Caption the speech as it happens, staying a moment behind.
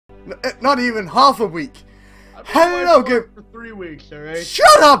Not even half a week. Hello, Game. For 3 weeks, alright?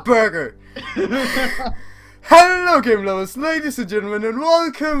 Shut up, Burger! Hello, game lovers, ladies and gentlemen, and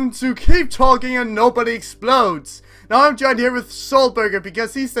welcome to Keep Talking and Nobody Explodes. Now I'm joined here with Soulburger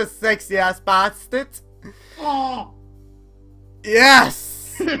because he's a sexy ass bastard. Oh.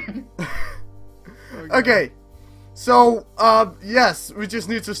 Yes! Okay, so, yes, we just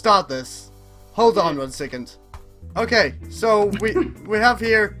need to start this. Hold on 1 second. Okay, so we have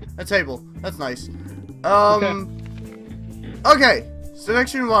here a table. That's nice. Okay,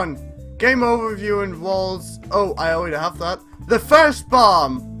 selection 1. Game overview involves... Oh, I already have that. The first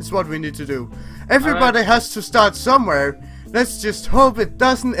bomb is what we need to do. Everybody has to start somewhere. Let's just hope it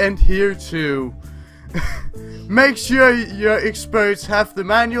doesn't end here too. Make sure your experts have the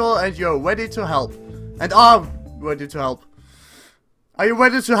manual and you're ready to help. And are ready to help. Are you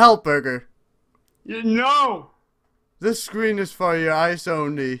ready to help, Burger? No! This screen is for your eyes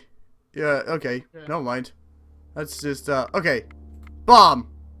only. Yeah, okay. Never mind. Let's just, okay. Bomb.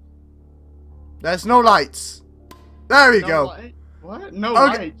 There's no lights. There we go. What? No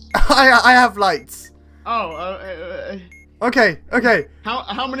lights? I have lights. Oh, Okay.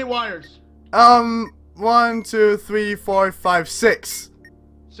 How many wires? 1, 2, 3, 4, 5, 6.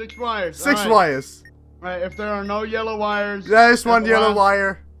 6 wires. 6 wires. Right, if there are no yellow wires... There's one yellow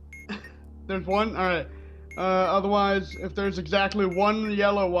wire. There's one? Alright. Otherwise, if there's exactly 1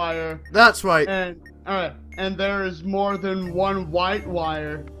 yellow wire... That's right. Alright, and there is more than 1 white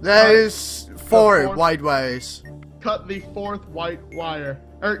wire... There is 4 white wires. Cut the 4th white wire.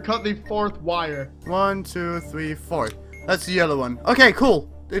 Cut the 4th wire. 1, 2, 3, 4. That's the yellow one. Okay, cool.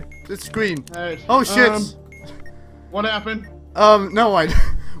 It's green. Right. Oh shit. What happened? No mind.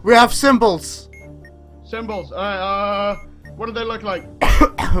 We have symbols. Symbols. Alright, what do they look like?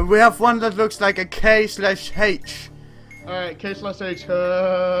 We have one that looks like a K/H. Alright, K/H.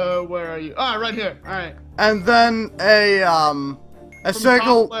 Where are you? Ah, right here. Alright. And then a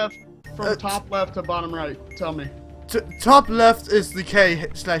circle. From top left to bottom right. Tell me. Top left is the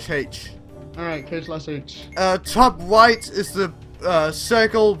K/H. Alright, K/H. Top right is the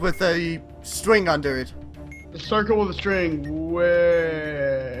circle with a string under it. The circle with a string.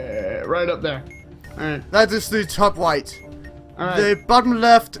 Where? Right up there. Alright. That is the top right. Alright. The bottom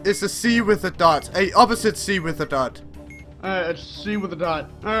left is a C with a dot. A opposite C with a dot. Alright, it's C with a dot.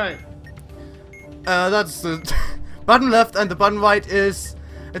 Alright. That's the bottom left, and the bottom right is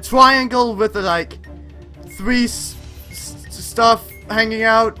a triangle with like 3 stuff hanging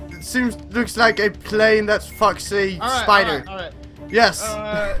out. It looks like a plane that fucks a spider. Alright. Yes.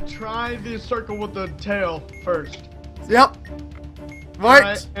 Try the circle with the tail first. Yep.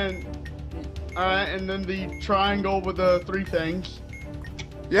 Right. Alright, and then the triangle with the 3 things.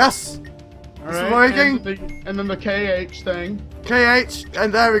 Yes. Alright. It's working. And then the KH thing. KH,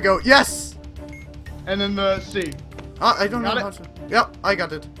 and there we go. Yes. And then the C. I don't know how to. Yep, I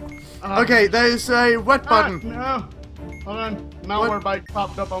got it. Okay, there's a wet button. No. Hold on. Malware bite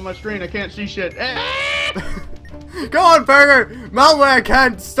popped up on my screen. I can't see shit. Go on, Burger. Malware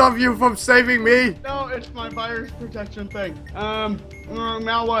can't stop you from saving me. No, it's my virus protection thing.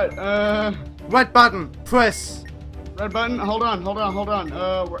 Now what? Wet button. Press. Red button. Hold on.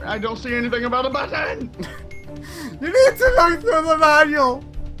 I don't see anything about a button. You need to look through the manual.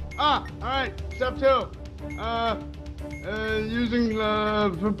 Alright. Step 2. Using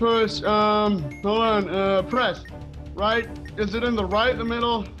the push. Hold on. Press. Right. Is it in the right, the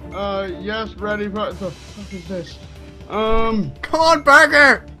middle? Yes. Ready. What the fuck is this? Come on,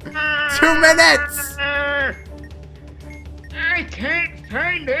 Burger. 2 minutes. I can't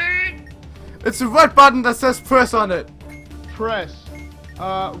find it. It's a red button that says press on it. Press.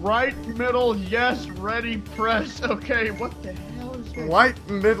 Right, middle, yes, ready, press. Okay, what the hell is this? Right,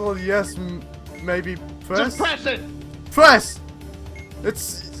 middle, yes, maybe press. Just press it. Press.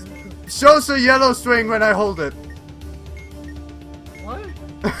 It's shows a yellow string when I hold it. What?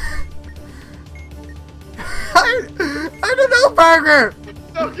 I don't know, Burger. I'm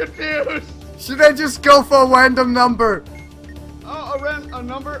so confused. Should I just go for a random number? Oh, a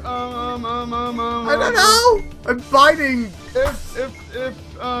number? I don't know. I'm biting. If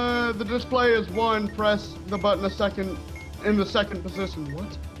the display is 1, press the button in the second position.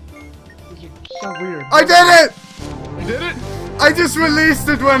 What? This is so weird. I did it. You did it? I just released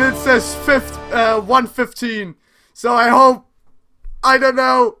it when it says 115. So I hope. I don't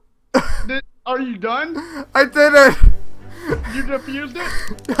know. Are you done? I did it. You defused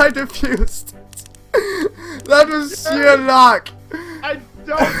it? I defused it. That was sheer luck. I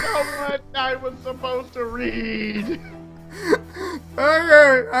don't know what I was supposed to read.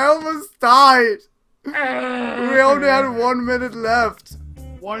 Okay, I almost died. We only had 1 minute left.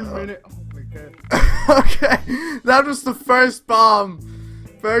 1 minute. Oh my god. Okay, that was the first bomb.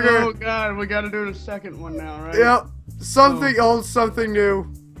 Burger. Oh god, we gotta do the second one now, right? Yep. Something old, something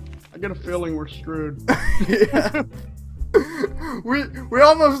new. I get a feeling we're screwed. Yeah. we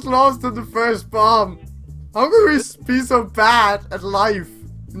almost lost in the first bomb. How can we be so bad at life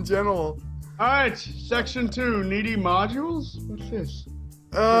in general? Alright, section 2, needy modules? What's this?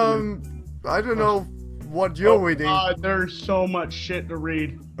 I don't know what you're reading. God, there's so much shit to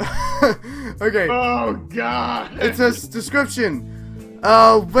read. Okay. Oh god! It says description.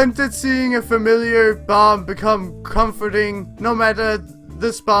 When did seeing a familiar bomb become comforting? No matter,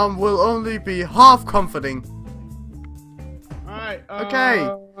 this bomb will only be half comforting. Alright, Okay.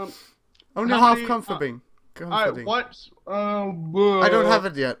 Only how half many- comforting. Alright, what's I don't have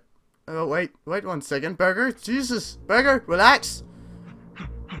it yet. Wait 1 second, Burger. Jesus, Burger, relax.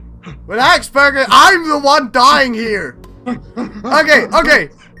 Relax, Burger. I'm the one dying here. Okay.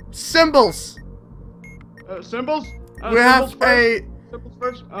 Symbols. Symbols? We have Symbols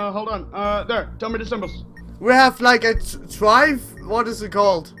first? Hold on. There, tell me the symbols. We have like a trive. What is it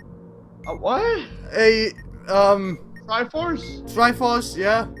called? What? A Triforce? Triforce.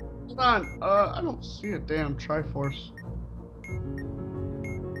 Yeah. Hold on. I don't see a damn Triforce.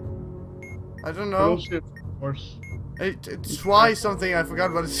 I don't I know. don't see a Triforce. Try something. I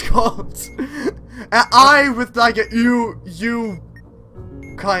forgot what it's called. An eye with like a U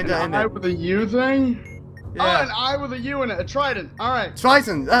kinda in An eye it. with a U thing? Yeah. Oh, an eye with a U in it. A trident. Alright.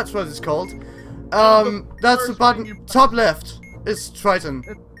 Triton. That's what it's called. the That's the first button. thing you- Top left. It's Triton.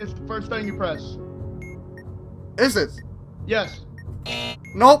 It's the first thing you press. Is it? Yes.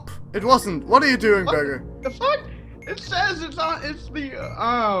 Nope. It wasn't. What are you doing, What? Burger? The fuck? It says it's on. It's the.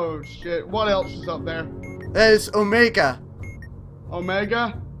 Oh shit. What else is up there? There's Omega.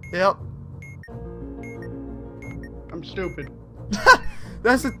 Omega? Yep. I'm stupid.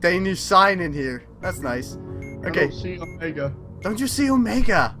 There's a Danish sign in here. That's nice. I Okay. don't see Omega. Don't you see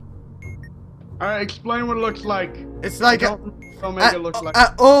Omega? Alright, explain what it looks like. It's like I a, don't know what Omega looks like.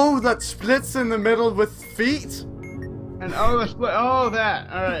 O that splits in the middle with feet. And oh, that's that.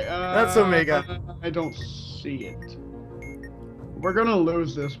 Alright. That's Omega. I don't see it. We're gonna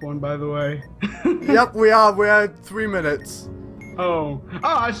lose this one, by the way. Yep, we are. We're at 3 minutes. Oh,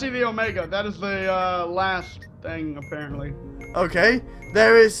 I see the Omega. That is the last thing, apparently. Okay.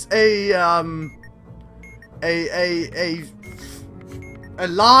 There is a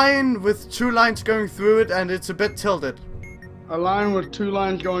line with 2 lines going through it, and it's a bit tilted. A line with 2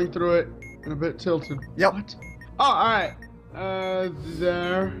 lines going through it and a bit tilted. Yep. What? Oh, alright.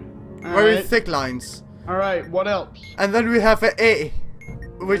 There. Very Alright. thick lines. Alright, what else? And then we have a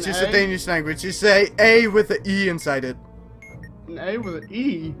which An is A? a Danish language. You say A with an E inside it. An A with an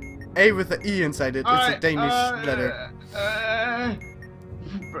E. A with an E inside it. It's a Alright, Danish letter.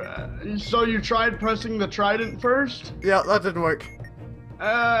 So you tried pressing the trident first? Yeah, that didn't work.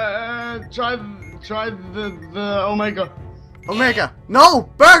 Try the Omega. Omega. No!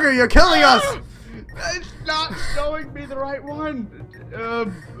 Burger, you're killing us! It's not showing me the right one.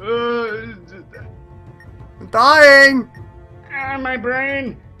 I'm dying! My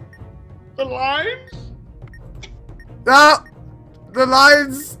brain. The lines? Ah! The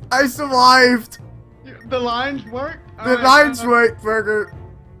lines! I survived! The lines work? The lines worked, Burger.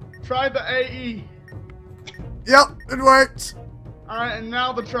 Try the AE. Yep, it worked. Alright, and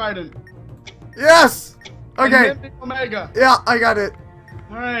now the trident. Yes! Okay. And then the Omega. Yeah, I got it.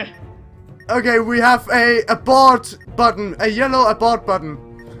 Alright. Okay, we have a abort button. A yellow abort button.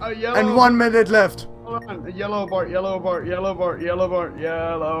 A yellow. And 1 minute left. Hold on. A yellow abort, yellow abort, yellow abort, yellow abort,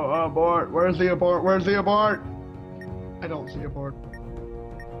 yellow abort. Where's the abort? Where's the abort? I don't see abort.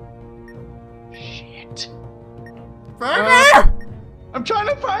 Shit. Burger! I'm trying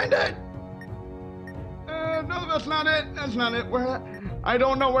to find it! No, that's not it. That's not it. Where? I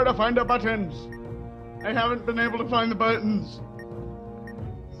don't know where to find the buttons. I haven't been able to find the buttons.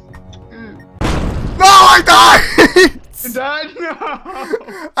 No, I died! You died?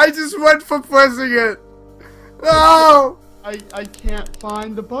 No! I just went for pressing it. No! I can't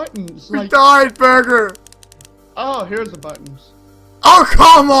find the buttons. We Like, died, Burger. oh, here's the buttons. Oh,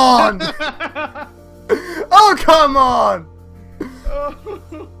 come on! Oh, come on!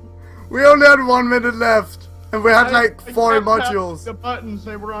 We only had 1 minute left. And we had like I 4 kept tapping modules. the buttons,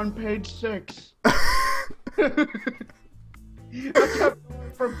 they were on page 6. I kept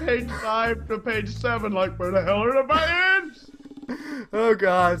going from page 5 to page 7, like, where the hell are the buttons? Oh,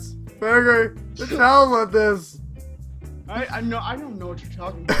 God. Burger, the hell with this. I don't know what you're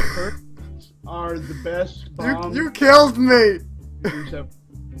talking about. Buttons are the best bomb. You killed me.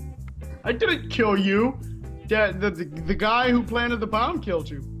 I didn't kill you. Yeah, the guy who planted the bomb killed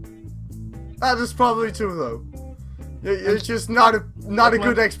you. That is probably true though. You're just not a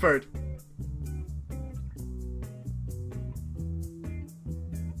good expert.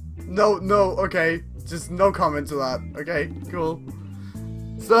 No, okay. Just no comment to that. Okay, cool.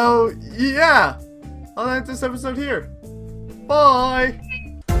 So, yeah. I'll end this episode here. Bye!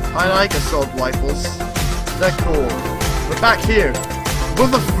 I like assault rifles. They're cool. We're back here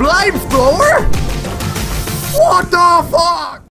with a flamethrower? What the fuck?